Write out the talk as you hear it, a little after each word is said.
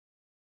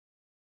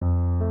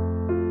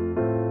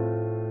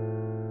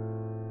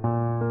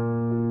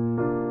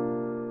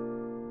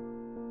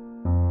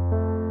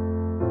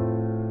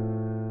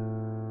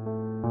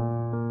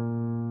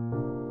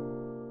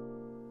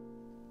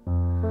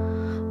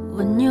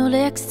your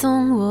legs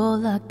don't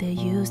walk like they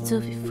used to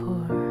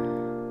before,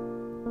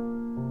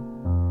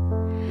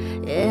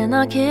 and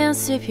I can't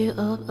sweep you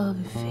up off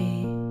your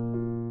feet.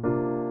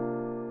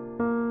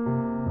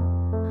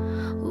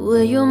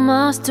 Will your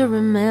mouth still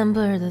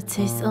remember the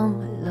taste of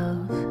my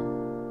love?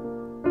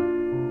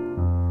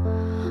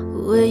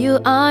 Will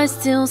your eyes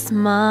still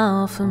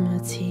smile from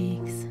your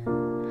cheeks?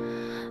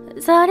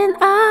 Darling,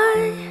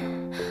 I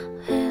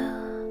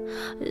will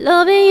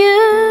loving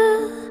you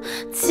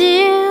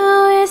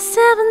till we're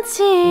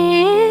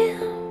 17.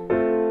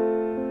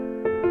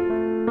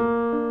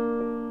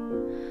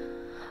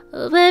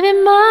 Oh, baby,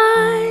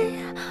 my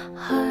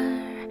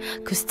heart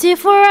could still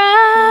for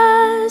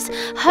us,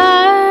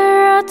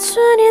 her at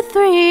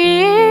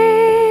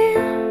 23.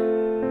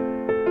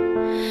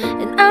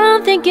 And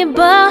I'm thinking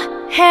about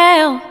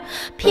how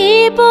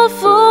people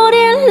fall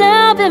in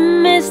love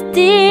in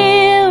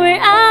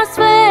mysterious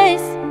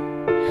ways.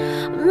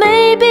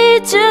 Maybe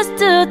just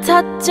a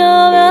touch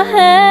of a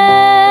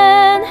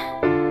hand.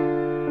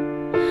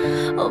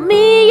 Oh,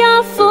 me, I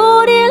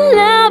fall in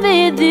love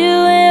with you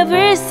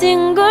every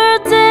single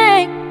day.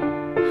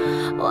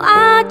 Oh, I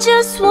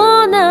just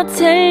wanna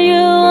tell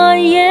you I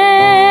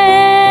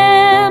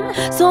am.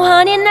 So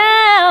honey, now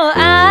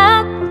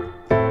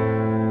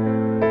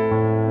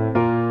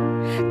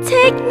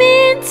take me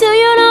into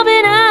your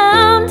loving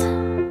arms.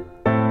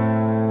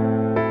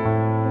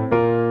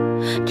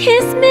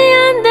 Kiss me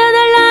under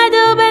the light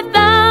of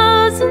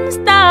 1,000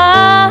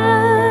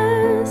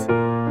 stars.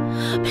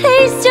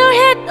 Place your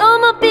head on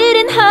my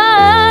beating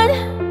heart.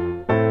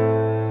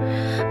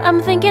 I'm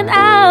thinking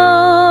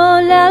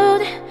out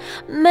loud.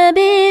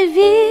 Maybe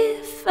we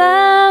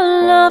found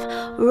love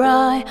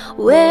right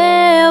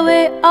where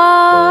we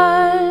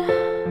are.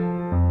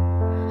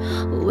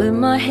 When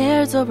my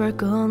hair's over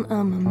gone,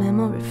 I'm a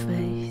memory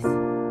face,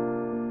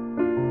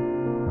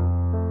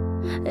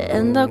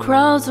 and the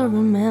crowds will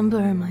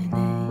remember my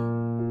name,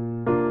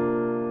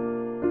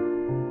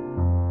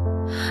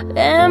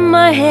 and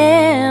my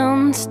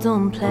hands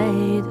don't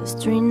play the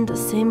string the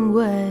same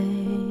way.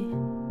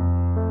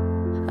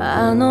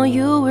 I know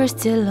you will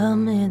still love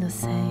me the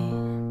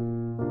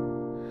same,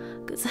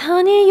 'cause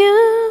honey, you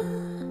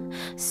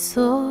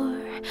soar,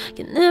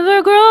 can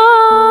never grow.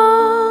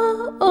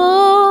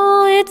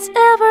 Oh, it's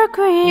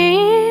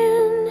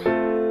evergreen.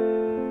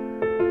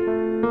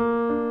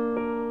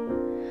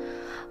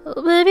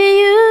 Oh, baby,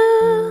 you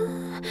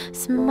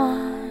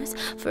smiles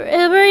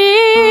forever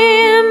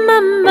in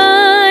my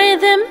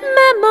mind and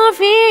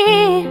memory.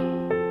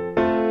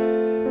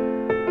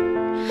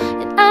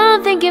 And I'm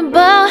thinking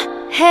about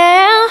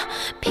how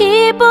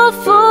people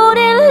fall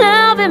in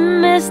love in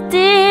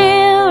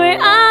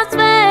mysterious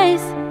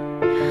ways.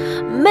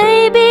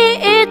 Maybe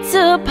it's a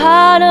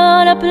part of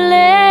the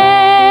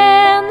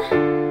plan.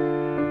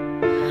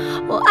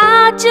 Well, I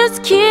just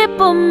keep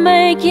on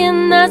making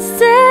the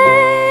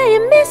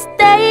same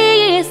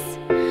mistakes,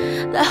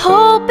 the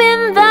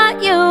hoping that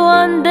you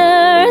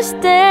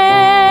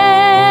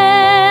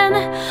understand.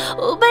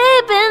 Oh,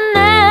 baby,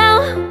 now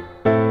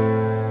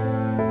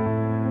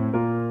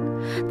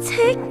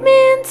take me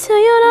into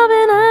your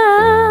loving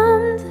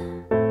arms.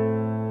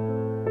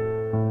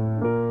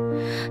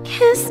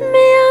 Kiss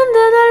me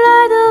under the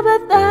light of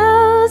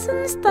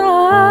 1,000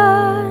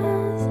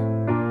 stars.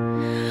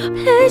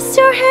 Place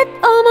your head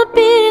on my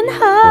beating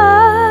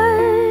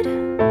heart.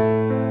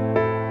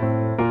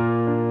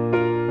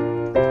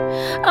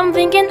 I'm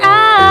thinking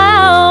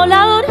out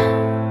loud.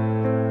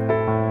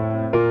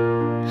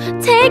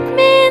 Take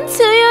me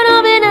into your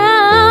loving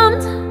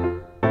arms.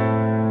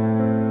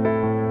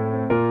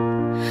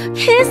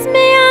 Kiss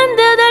me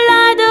under the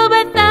light of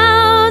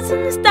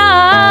 1,000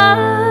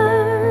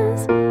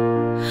 stars.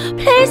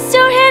 Place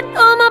your head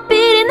on my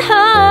beating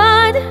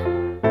heart.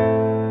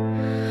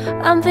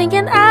 I'm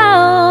thinking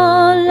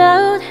out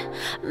loud.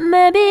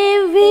 Maybe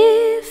we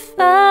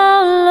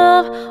found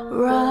love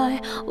right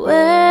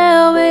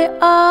where we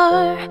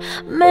are.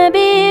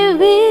 Maybe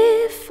we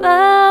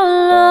found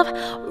love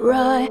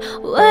right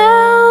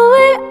where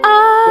we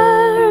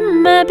are.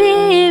 Maybe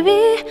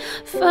we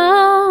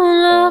found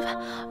love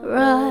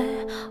right